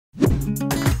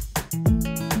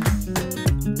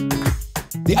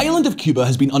The island of Cuba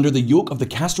has been under the yoke of the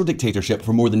Castro dictatorship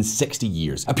for more than 60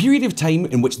 years, a period of time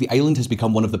in which the island has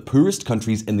become one of the poorest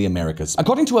countries in the Americas.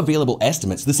 According to available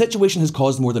estimates, the situation has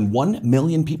caused more than 1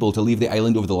 million people to leave the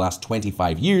island over the last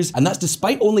 25 years, and that's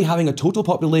despite only having a total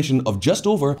population of just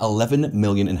over 11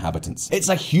 million inhabitants. It's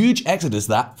a huge exodus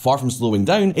that, far from slowing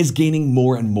down, is gaining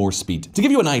more and more speed. To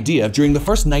give you an idea, during the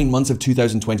first 9 months of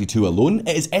 2022 alone,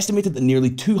 it is estimated that nearly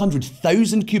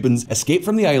 200,000 Cubans escaped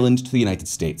from the island to the United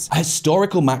States, a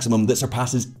historical maximum that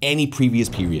surpasses any previous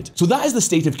period. So that is the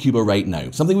state of Cuba right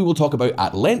now, something we will talk about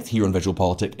at length here on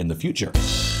VisualPolitik in the future.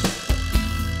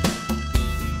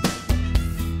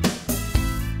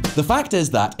 The fact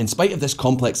is that, in spite of this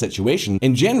complex situation,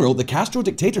 in general, the Castro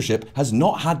dictatorship has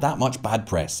not had that much bad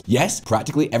press. Yes,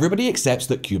 practically everybody accepts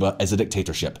that Cuba is a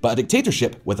dictatorship, but a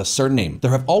dictatorship with a surname.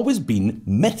 There have always been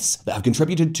myths that have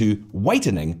contributed to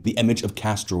whitening the image of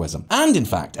Castroism. And in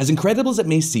fact, as incredible as it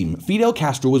may seem, Fidel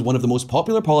Castro was one of the most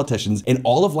popular politicians in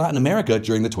all of Latin America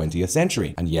during the 20th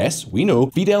century. And yes, we know,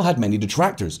 Fidel had many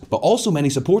detractors, but also many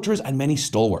supporters and many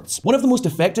stalwarts. One of the most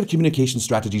effective communication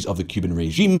strategies of the Cuban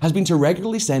regime has been to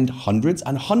regularly send hundreds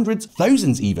and hundreds,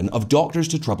 thousands even, of doctors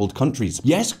to troubled countries.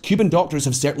 Yes, Cuban doctors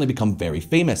have certainly become very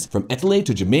famous, from Italy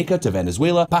to Jamaica to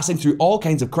Venezuela, passing through all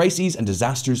kinds of crises and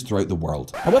disasters throughout the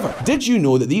world. However, did you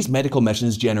know that these medical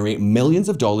missions generate millions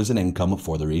of dollars in income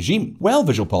for the regime? Well,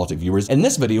 VisualPolitik viewers, in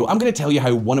this video, I'm going to tell you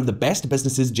how one of the best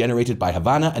businesses generated by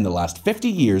Havana in the last 50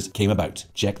 years came about.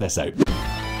 Check this out.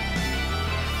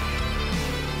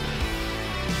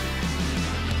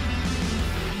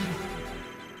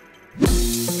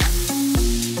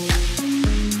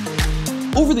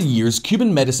 Over the years,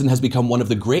 Cuban medicine has become one of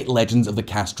the great legends of the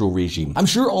Castro regime. I'm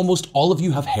sure almost all of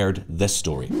you have heard this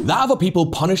story. That of a people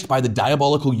punished by the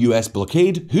diabolical US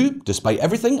blockade who, despite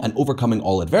everything and overcoming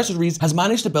all adversaries, has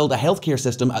managed to build a healthcare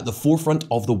system at the forefront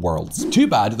of the world. Too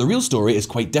bad, the real story is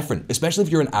quite different, especially if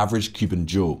you're an average Cuban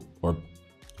Joe, or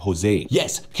Jose.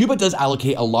 Yes, Cuba does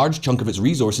allocate a large chunk of its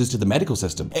resources to the medical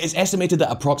system. It is estimated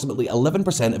that approximately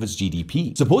 11% of its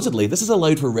GDP. Supposedly, this has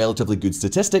allowed for relatively good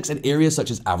statistics in areas such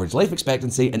as average life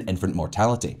expectancy and infant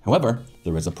mortality. However,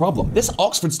 there is a problem. This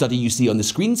Oxford study you see on the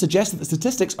screen suggests that the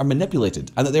statistics are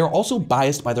manipulated and that they are also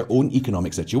biased by their own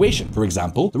economic situation. For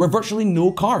example, there are virtually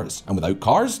no cars, and without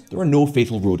cars, there are no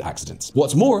fatal road accidents.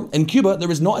 What's more, in Cuba,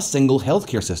 there is not a single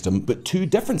healthcare system, but two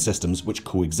different systems which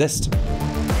coexist.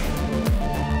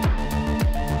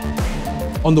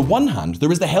 On the one hand,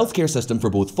 there is the healthcare system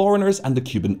for both foreigners and the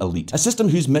Cuban elite, a system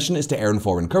whose mission is to earn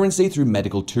foreign currency through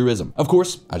medical tourism. Of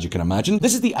course, as you can imagine,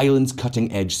 this is the island's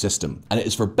cutting-edge system, and it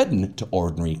is forbidden to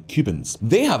ordinary Cubans.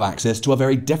 They have access to a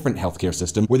very different healthcare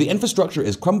system where the infrastructure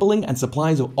is crumbling and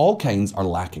supplies of all kinds are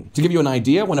lacking. To give you an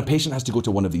idea, when a patient has to go to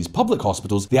one of these public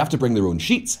hospitals, they have to bring their own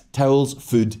sheets, towels,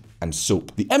 food, and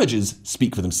soap. The images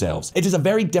speak for themselves. It is a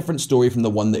very different story from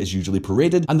the one that is usually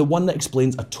paraded and the one that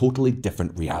explains a totally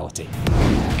different reality.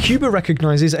 Cuba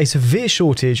recognizes a severe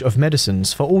shortage of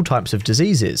medicines for all types of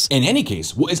diseases. In any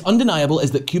case, what is undeniable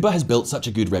is that Cuba has built such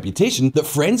a good reputation that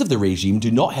friends of the regime do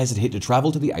not hesitate to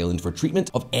travel to the island for treatment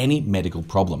of any medical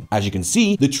problem. As you can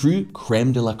see, the true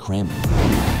creme de la creme.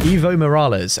 Evo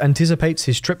Morales anticipates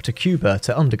his trip to Cuba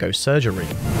to undergo surgery.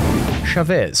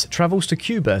 Chavez travels to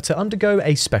Cuba to undergo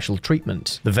a special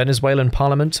treatment. The Venezuelan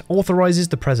parliament authorizes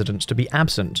the president to be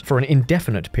absent for an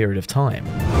indefinite period of time.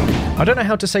 I don't know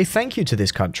how to say thank you to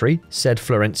this country, said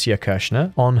Florencia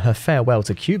Kirchner on her farewell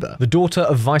to Cuba. The daughter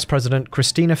of Vice President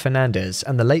Cristina Fernandez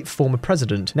and the late former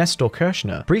president Nestor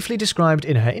Kirchner briefly described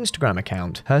in her Instagram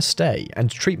account her stay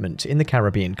and treatment in the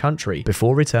Caribbean country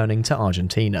before returning to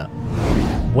Argentina.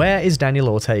 Where is Daniel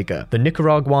Ortega? The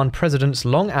Nicaraguan president's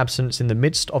long absence in the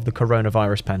midst of the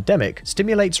coronavirus pandemic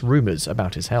stimulates rumors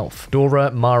about his health.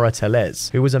 Dora Mara Tellez,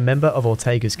 who was a member of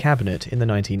Ortega's cabinet in the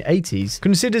 1980s,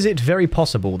 considers it very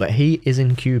possible that he is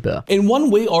in Cuba. In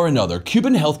one way or another,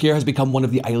 Cuban healthcare has become one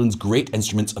of the island's great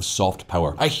instruments of soft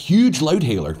power, a huge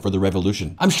loudhailer for the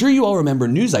revolution. I'm sure you all remember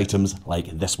news items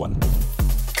like this one.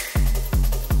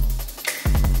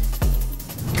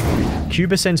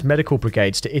 Cuba sends medical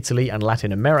brigades to Italy and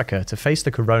Latin America to face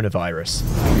the coronavirus.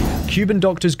 Cuban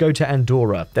doctors go to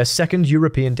Andorra, their second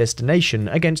European destination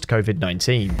against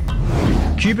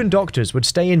COVID-19. Cuban doctors would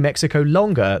stay in Mexico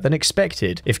longer than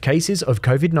expected if cases of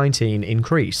COVID-19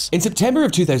 increase. In September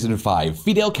of 2005,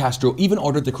 Fidel Castro even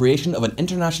ordered the creation of an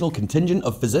international contingent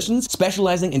of physicians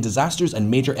specializing in disasters and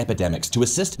major epidemics to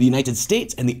assist the United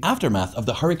States in the aftermath of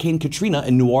the Hurricane Katrina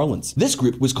in New Orleans. This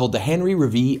group was called the Henry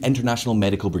Revie International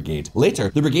Medical Brigade. Later,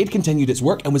 the brigade continued its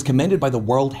work and was commended by the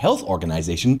World Health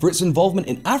Organization for its involvement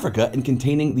in Africa in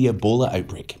containing the Ebola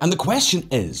outbreak. And the question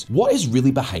is, what is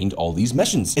really behind all these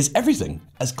missions? Is everything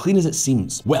as clean as it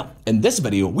seems? Well, in this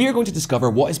video, we are going to discover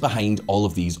what is behind all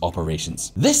of these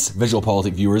operations. This,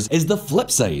 VisualPolitik viewers, is the flip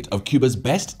side of Cuba's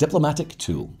best diplomatic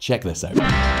tool. Check this out.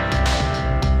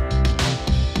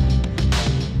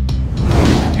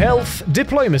 Health,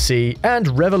 diplomacy, and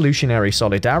revolutionary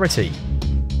solidarity.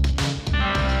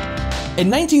 In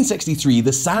 1963,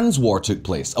 the Sands War took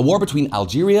place, a war between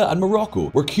Algeria and Morocco,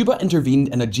 where Cuba intervened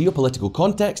in a geopolitical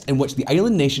context in which the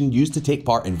island nation used to take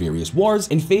part in various wars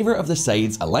in favor of the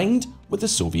sides aligned with the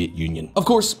Soviet Union. Of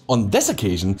course, on this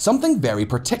occasion, something very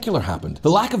particular happened. The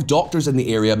lack of doctors in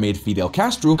the area made Fidel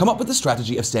Castro come up with the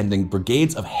strategy of sending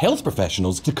brigades of health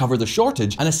professionals to cover the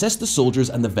shortage and assist the soldiers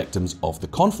and the victims of the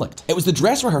conflict. It was the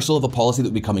dress rehearsal of a policy that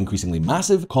would become increasingly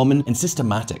massive, common, and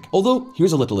systematic. Although,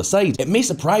 here's a little aside, it may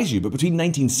surprise you, but between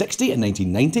 1960 and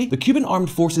 1990, the Cuban armed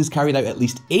forces carried out at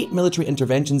least 8 military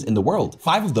interventions in the world,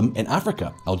 5 of them in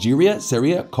Africa: Algeria,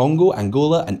 Syria, Congo,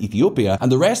 Angola, and Ethiopia, and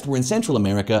the rest were in Central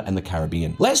America and the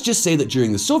Caribbean. Let's just say that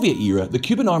during the Soviet era, the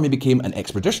Cuban army became an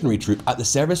expeditionary troop at the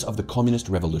service of the communist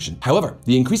revolution. However,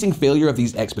 the increasing failure of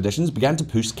these expeditions began to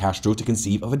push Castro to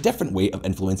conceive of a different way of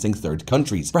influencing third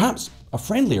countries, perhaps a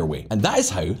friendlier way. And that is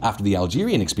how, after the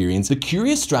Algerian experience, the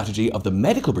curious strategy of the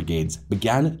medical brigades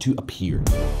began to appear.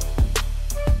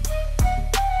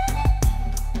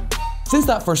 Since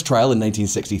that first trial in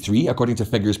 1963, according to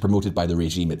figures promoted by the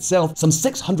regime itself, some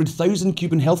 600,000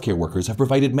 Cuban healthcare workers have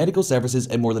provided medical services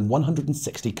in more than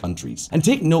 160 countries. And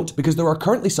take note, because there are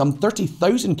currently some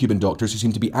 30,000 Cuban doctors who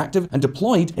seem to be active and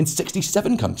deployed in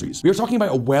 67 countries. We are talking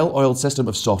about a well-oiled system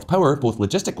of soft power, both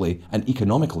logistically and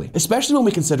economically, especially when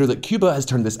we consider that Cuba has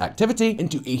turned this activity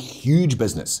into a huge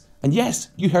business. And yes,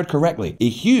 you heard correctly, a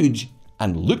huge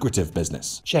and lucrative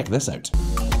business. Check this out.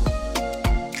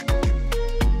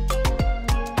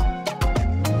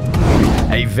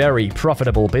 A very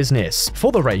profitable business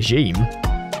for the regime.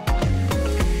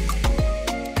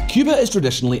 Cuba is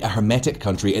traditionally a hermetic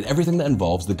country in everything that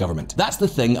involves the government. That's the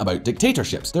thing about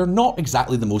dictatorships. They're not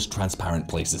exactly the most transparent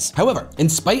places. However, in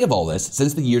spite of all this,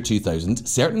 since the year 2000,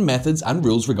 certain methods and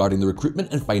rules regarding the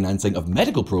recruitment and financing of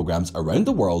medical programs around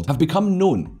the world have become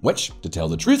known, which, to tell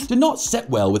the truth, do not sit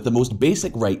well with the most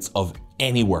basic rights of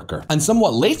any worker. And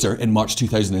somewhat later, in March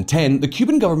 2010, the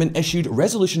Cuban government issued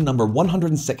Resolution number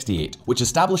 168, which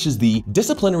establishes the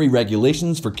disciplinary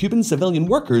regulations for Cuban civilian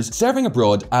workers serving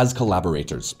abroad as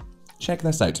collaborators. Check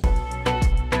this out.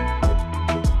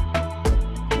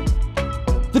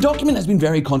 The document has been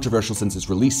very controversial since its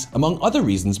release, among other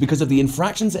reasons because of the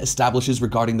infractions it establishes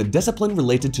regarding the discipline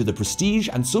related to the prestige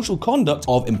and social conduct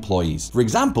of employees. For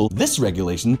example, this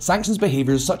regulation sanctions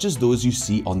behaviors such as those you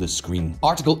see on the screen.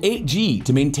 Article 8G,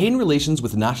 to maintain relations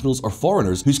with nationals or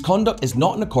foreigners whose conduct is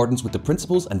not in accordance with the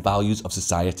principles and values of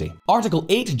society. Article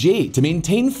 8J, to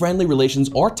maintain friendly relations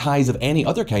or ties of any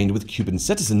other kind with Cuban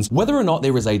citizens, whether or not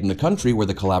they reside in the country where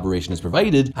the collaboration is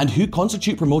provided, and who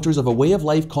constitute promoters of a way of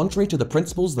life contrary to the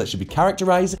principles that should be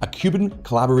characterized a Cuban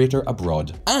collaborator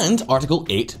abroad. And Article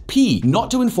 8P, not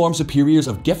to inform superiors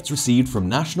of gifts received from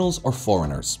nationals or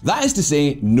foreigners. That is to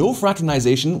say, no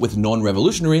fraternization with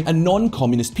non-revolutionary and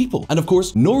non-communist people. And of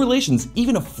course, no relations,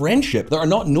 even of friendship, that are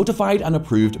not notified and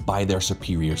approved by their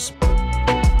superiors.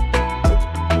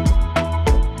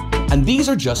 And these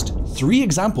are just 3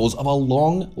 examples of a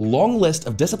long list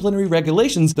of disciplinary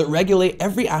regulations that regulate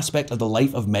every aspect of the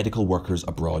life of medical workers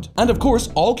abroad. And of course,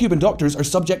 all Cuban doctors are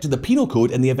subject to the penal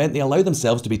code in the event they allow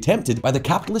themselves to be tempted by the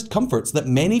capitalist comforts that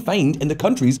many find in the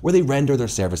countries where they render their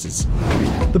services.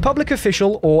 The public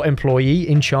official or employee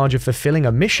in charge of fulfilling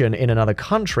a mission in another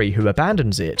country who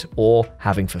abandons it, or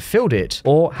having fulfilled it,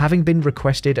 or having been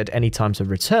requested at any time to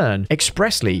return,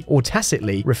 expressly or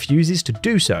tacitly refuses to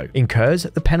do so, incurs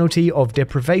the penalty of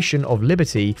deprivation of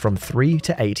liberty from 3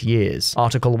 to 8 years.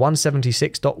 Article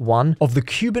 176.1 of the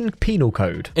Cuban Penal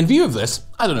Code. In view of this,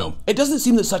 I don't know, it doesn't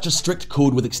seem that such a strict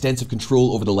code with extensive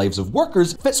control over the lives of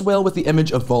workers fits well with the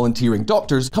image of volunteering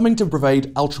doctors coming to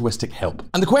provide altruistic help.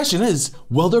 And the question is,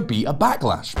 will there be a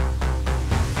backlash?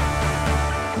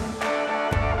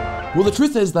 Well, the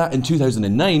truth is that in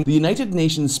 2009, the United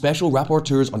Nations Special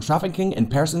Rapporteurs on Trafficking in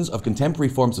Persons of Contemporary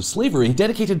Forms of Slavery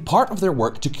dedicated part of their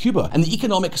work to Cuba and the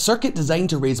economic circuit designed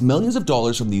to raise millions of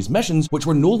dollars from these missions, which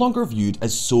were no longer viewed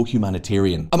as so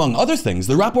humanitarian. Among other things,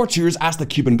 the rapporteurs asked the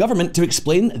Cuban government to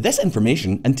explain this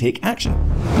information and take action.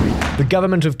 The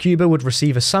government of Cuba would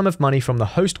receive a sum of money from the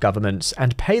host governments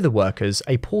and pay the workers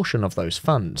a portion of those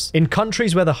funds. In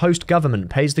countries where the host government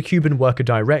pays the Cuban worker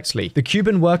directly, the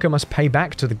Cuban worker must pay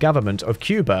back to the government of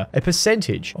Cuba a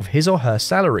percentage of his or her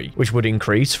salary, which would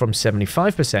increase from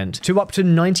 75% to up to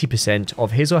 90%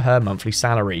 of his or her monthly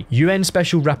salary. UN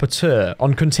Special Rapporteur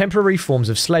on Contemporary Forms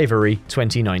of Slavery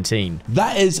 2019.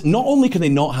 That is, not only can they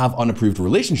not have unapproved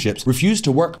relationships, refuse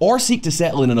to work, or seek to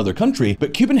settle in another country,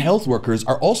 but Cuban health workers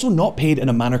are also not paid in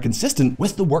a manner consistent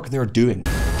with the work they're doing.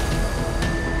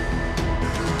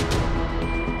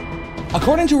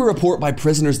 According to a report by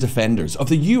Prisoners Defenders, of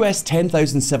the US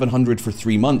 $10,700 for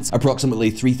 3 months,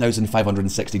 approximately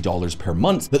 $3,560 per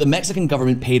month, that the Mexican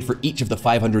government paid for each of the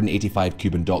 585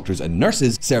 Cuban doctors and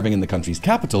nurses serving in the country's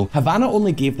capital, Havana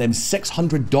only gave them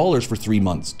 $600 for 3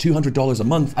 months, $200 a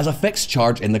month, as a fixed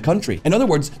charge in the country. In other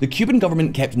words, the Cuban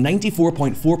government kept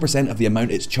 94.4% of the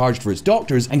amount it's charged for its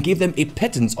doctors and gave them a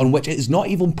pittance on which it is not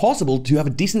even possible to have a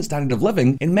decent standard of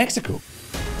living in Mexico.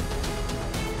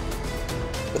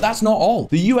 But that's not all.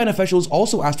 The UN officials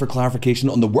also asked for clarification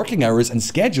on the working hours and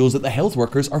schedules that the health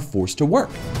workers are forced to work.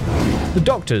 The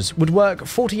doctors would work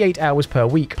 48 hours per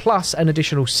week plus an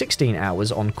additional 16 hours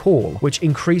on call, which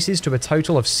increases to a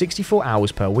total of 64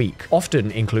 hours per week, often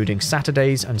including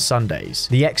Saturdays and Sundays.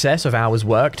 The excess of hours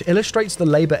worked illustrates the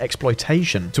labor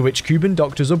exploitation to which Cuban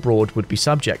doctors abroad would be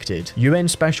subjected. UN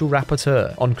Special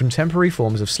Rapporteur on Contemporary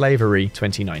Forms of Slavery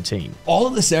 2019. All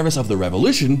at the service of the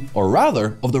revolution, or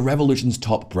rather, of the revolution's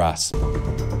top brass.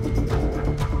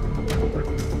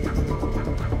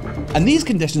 And these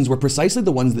conditions were precisely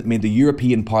the ones that made the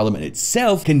European Parliament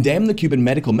itself condemn the Cuban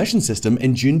medical mission system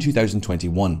in June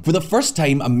 2021. For the first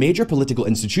time, a major political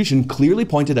institution clearly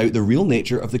pointed out the real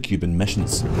nature of the Cuban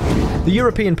missions. The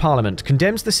European Parliament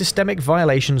condemns the systemic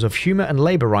violations of human and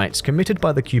labour rights committed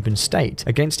by the Cuban state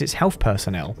against its health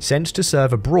personnel sent to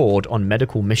serve abroad on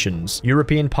medical missions.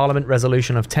 European Parliament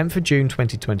resolution of 10th of June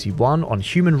 2021 on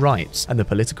human rights and the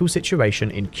political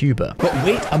situation in Cuba. But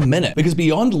wait a minute, because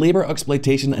beyond labour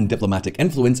exploitation and diplomatic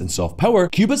influence and soft power,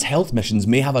 Cuba's health missions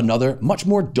may have another, much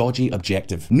more dodgy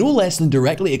objective, no less than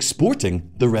directly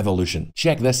exporting the revolution.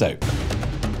 Check this out.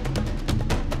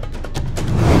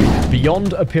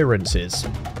 Beyond appearances.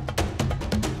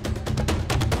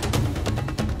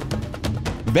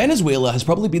 Venezuela has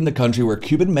probably been the country where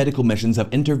Cuban medical missions have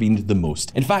intervened the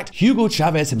most. In fact, Hugo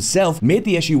Chavez himself made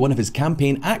the issue one of his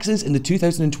campaign axes in the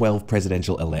 2012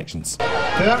 presidential elections.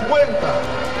 ¿Te dan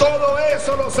cuenta? Todo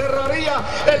eso lo cerraría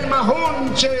el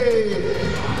majunche.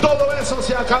 Todo eso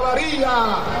se acabaría.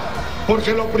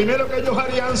 Porque lo primero que ellos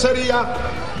harían sería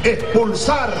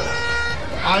expulsar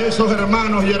a esos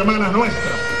hermanos y hermanas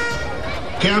nuestras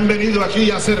que han venido aquí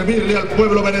a servirle al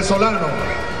pueblo venezolano,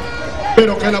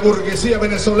 pero que la burguesía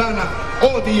venezolana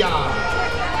odia.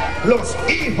 Los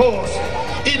hijos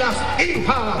y las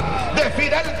hijas de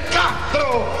Fidel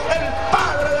Castro, el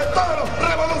padre de todos los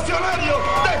revolucionarios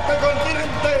de este continente.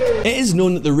 It is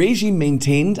known that the regime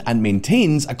maintained and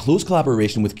maintains a close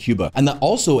collaboration with Cuba, and that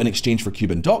also, in exchange for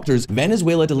Cuban doctors,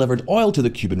 Venezuela delivered oil to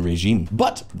the Cuban regime.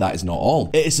 But that is not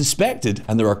all. It is suspected,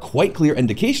 and there are quite clear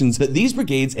indications, that these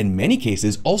brigades in many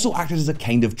cases also acted as a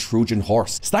kind of Trojan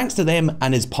horse. Thanks to them,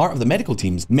 and as part of the medical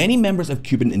teams, many members of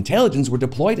Cuban intelligence were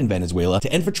deployed in Venezuela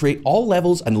to infiltrate all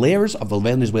levels and layers of the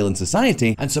Venezuelan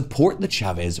society and support the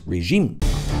Chavez regime.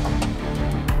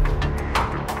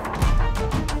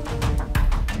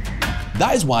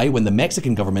 That is why when the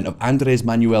Mexican government of Andrés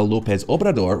Manuel López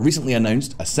Obrador recently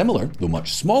announced a similar, though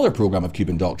much smaller program of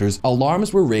Cuban doctors,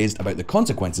 alarms were raised about the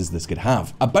consequences this could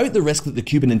have. About the risk that the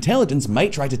Cuban intelligence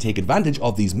might try to take advantage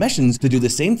of these missions to do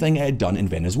the same thing it had done in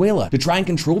Venezuela, to try and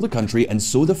control the country and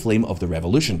sow the flame of the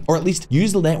revolution, or at least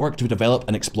use the network to develop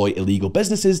and exploit illegal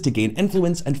businesses to gain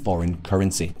influence and foreign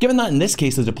currency. Given that in this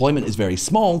case the deployment is very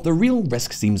small, the real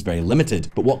risk seems very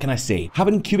limited. But what can I say?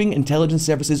 Having Cuban intelligence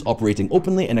services operating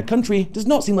openly in a country does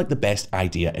not seem like the best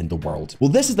idea in the world. Well,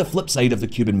 this is the flip side of the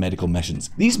Cuban medical missions.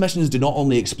 These missions do not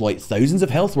only exploit thousands of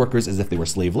health workers as if they were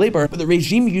slave labor, but the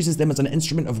regime uses them as an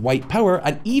instrument of white power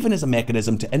and even as a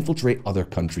mechanism to infiltrate other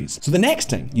countries. So the next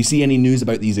time you see any news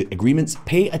about these agreements,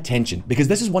 pay attention, because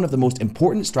this is one of the most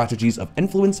important strategies of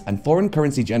influence and foreign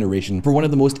currency generation for one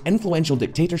of the most influential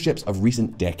dictatorships of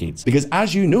recent decades. Because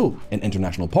as you know, in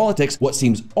international politics, what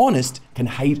seems honest can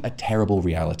hide a terrible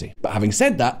reality. But having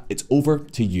said that, it's over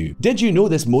to you. Did did you know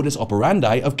this modus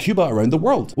operandi of Cuba around the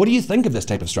world? What do you think of this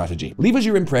type of strategy? Leave us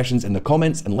your impressions in the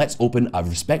comments and let's open a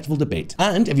respectful debate.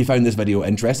 And if you found this video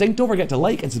interesting, don't forget to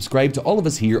like and subscribe to all of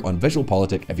us here on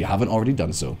VisualPolitik if you haven't already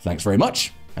done so. Thanks very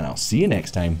much, and I'll see you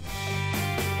next time.